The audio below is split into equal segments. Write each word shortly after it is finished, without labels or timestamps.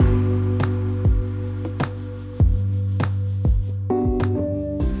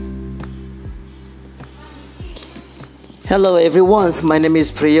Hello everyone, my name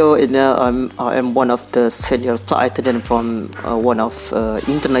is Priyo and I am one of the senior flight attendant from one of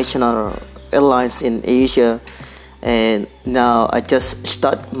international airlines in Asia, and now I just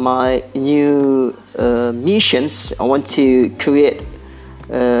start my new missions. I want to create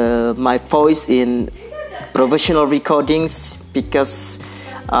my voice in professional recordings because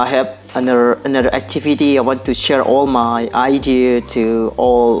I have another activity. I want to share all my idea to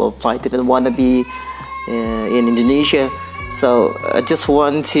all flight attendant wannabe in Indonesia. So I just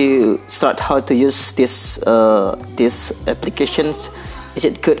want to start how to use this applications. Is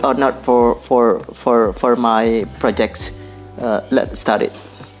it good or not for my projects? Let's start it.